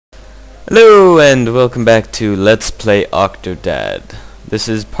Hello and welcome back to Let's Play Octodad. This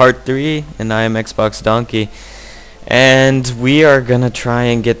is part 3 and I am Xbox Donkey, and we are gonna try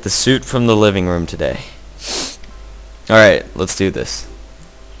and get the suit from the living room today. Alright, let's do this.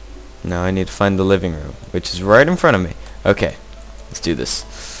 Now I need to find the living room, which is right in front of me. Okay, let's do this.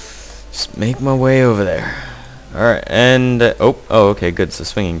 Just make my way over there. Alright, and oh, okay, good, it's a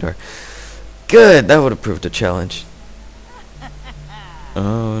swinging door. Good, that would have proved a challenge.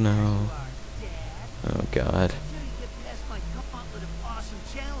 Oh no. Oh god.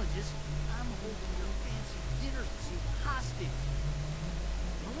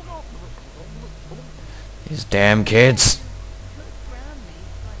 These damn kids.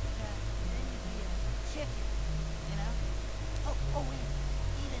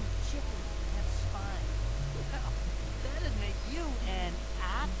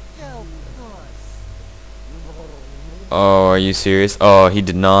 Oh, are you serious? Oh, he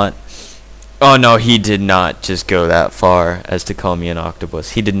did not. Oh no, he did not just go that far as to call me an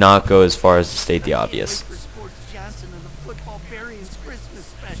octopus. He did not go as far as to state the obvious.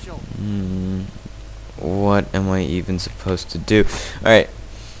 What am I even supposed to do? Alright.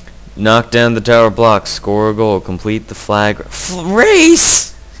 Knock down the tower blocks. Score a goal. Complete the flag.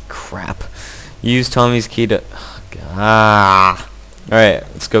 Race! Crap. Use Tommy's key to... Oh, God. Alright,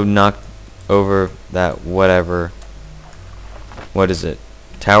 let's go knock over that whatever. What is it?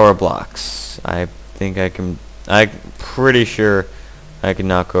 Tower blocks. I think I can... I'm pretty sure I can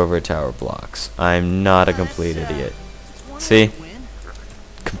knock over tower blocks. I'm not a complete idiot. See?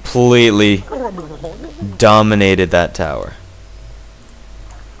 Completely dominated that tower.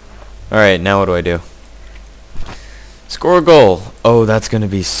 Alright, now what do I do? Score a goal. Oh, that's gonna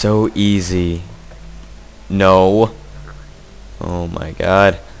be so easy. No. Oh my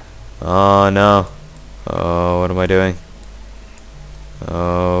god. Oh no. Oh, what am I doing?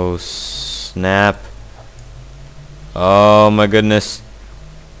 Oh snap. Oh my goodness.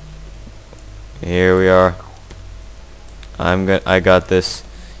 Here we are. I got this.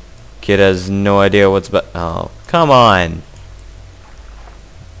 Kid has no idea what's about. Oh, come on.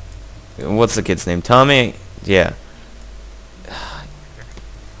 What's the kid's name? Tommy? Yeah.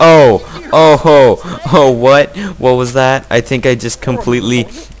 Oh, what? What was that? I think I just completely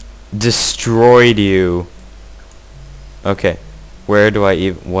destroyed you. Okay. Where do I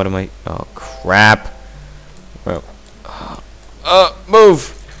even... What am I... Oh, crap. Well,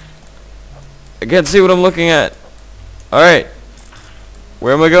 move! I can't see what I'm looking at. Alright.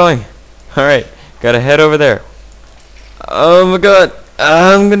 Where am I going? Alright. Gotta head over there. Oh my god.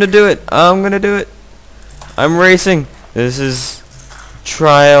 I'm gonna do it. I'm gonna do it. I'm racing. This is...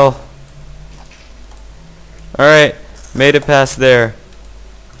 trial. Alright. Made it past there.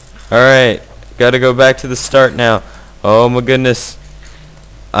 Alright. Gotta go back to the start now. Oh my goodness.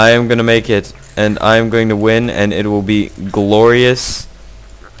 I am gonna make it. And I am going to win. And it will be glorious.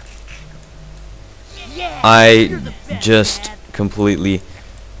 I just completely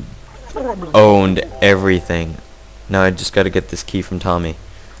owned everything. Now I just gotta get this key from Tommy.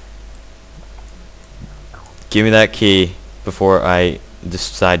 Give me that key before I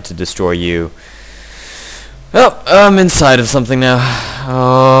decide to destroy you. Oh, I'm inside of something now.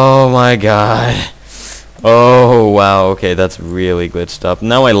 Oh my god. Oh wow, okay, that's really glitched up.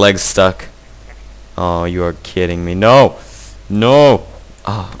 Now my leg's stuck. Oh, you are kidding me. No! No!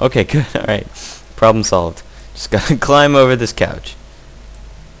 Oh, okay, good, alright. Problem solved. Just gotta climb over this couch.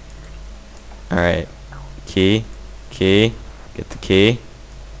 Alright. Key. Key. Get the key.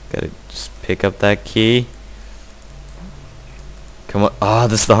 Gotta just pick up that key. Come on. Oh,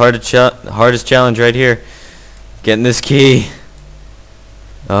 this is the hardest challenge right here. Getting this key.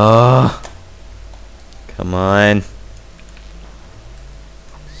 Oh. Come on.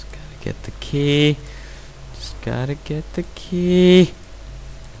 Just gotta get the key. Just gotta get the key.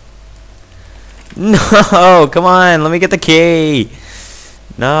 No, come on, let me get the key.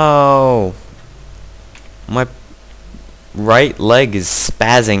 No. My right leg is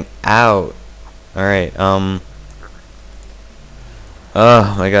spazzing out. Alright, oh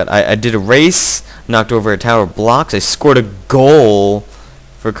my god, I did a race, knocked over a tower of blocks, I scored a goal,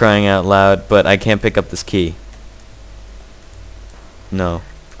 for crying out loud, but I can't pick up this key. No,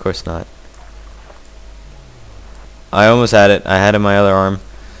 of course not. I almost had it, I had it in my other arm.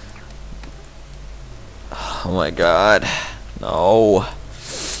 Oh my god. No.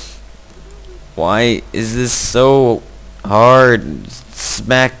 Why is this so hard?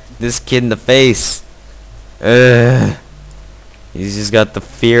 Smack this kid in the face. Ugh. He's just got the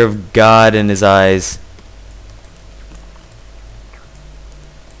fear of God in his eyes.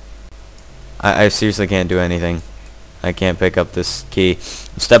 I seriously can't do anything. I can't pick up this key.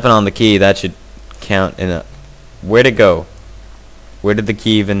 I'm stepping on the key. That should count in a... Where'd it go? Where did the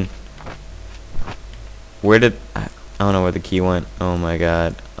key even... Where did... I don't know where the key went. Oh my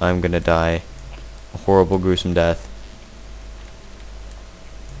god. I'm gonna die. A horrible, gruesome death.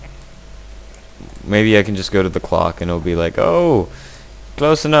 Maybe I can just go to the clock and it'll be like, oh,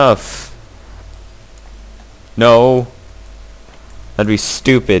 close enough. No. That'd be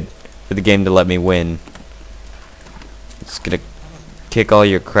stupid for the game to let me win. It's gonna kick all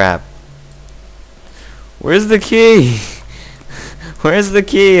your crap. Where's the key? Where's the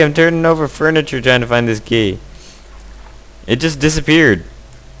key? I'm turning over furniture trying to find this key. It just disappeared.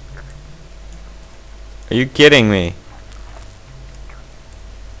 Are you kidding me?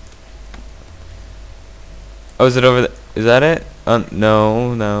 Oh, is it over there? Is that it?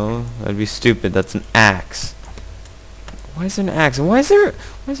 No, no. That'd be stupid. That's an axe. Why is there an axe? And why is there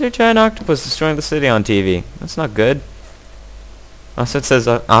a giant octopus destroying the city on TV? That's not good. Also, it says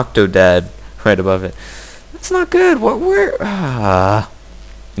Octodad right above it. That's not good. What? Where?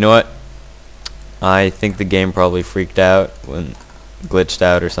 You know what? I think the game probably freaked out when glitched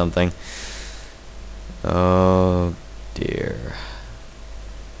out or something. Oh dear.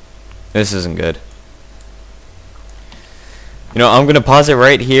 This isn't good. You know, I'm gonna pause it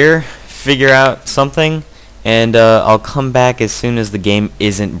right here, figure out something, and I'll come back as soon as the game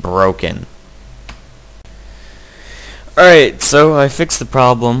isn't broken. Alright, so I fixed the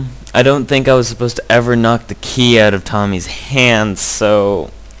problem. I don't think I was supposed to ever knock the key out of Tommy's hands,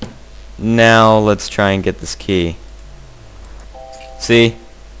 so now let's try and get this key. See?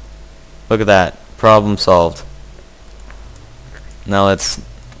 Look at that. Problem solved. Now let's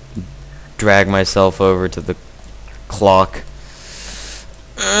drag myself over to the clock.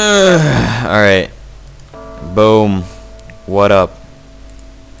 Alright. Boom. What up?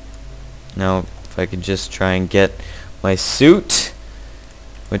 Now, if I could just try and get my suit,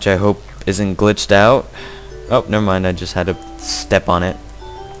 which I hope isn't glitched out. Oh, never mind. I just had to step on it.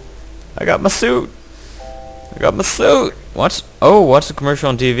 I got my suit. I got my suit. Watch the commercial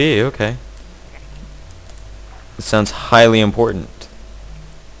on TV. Okay. It sounds highly important.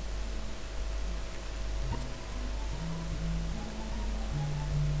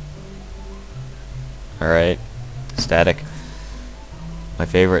 Alright. Static. My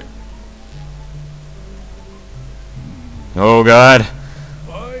favorite. Oh god.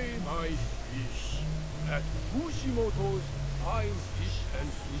 Buy my fish at Fushimoto's Fine Fish and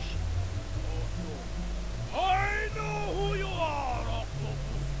Sushi. I know who you are, Octopus,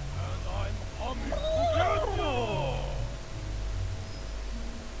 and I'm coming to get you.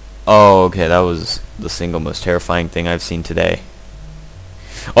 Oh, okay, that was the single most terrifying thing I've seen today.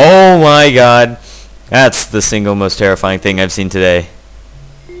 Oh my god. That's the single most terrifying thing I've seen today.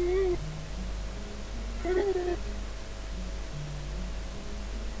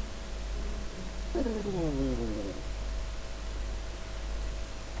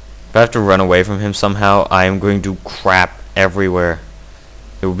 If I have to run away from him somehow, I am going to crap everywhere.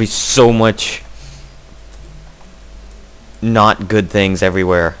 There will be so much not good things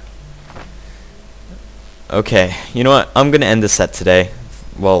everywhere. Okay, you know what? I'm going to end the set today.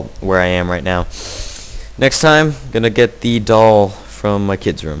 Well, where I am right now. Next time, I'm going to get the doll from my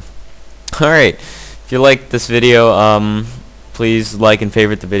kid's room. Alright, if you liked this video, please like and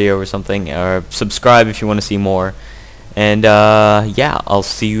favorite the video or something. Or subscribe if you want to see more. And yeah, I'll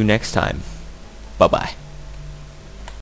see you next time. Bye-bye.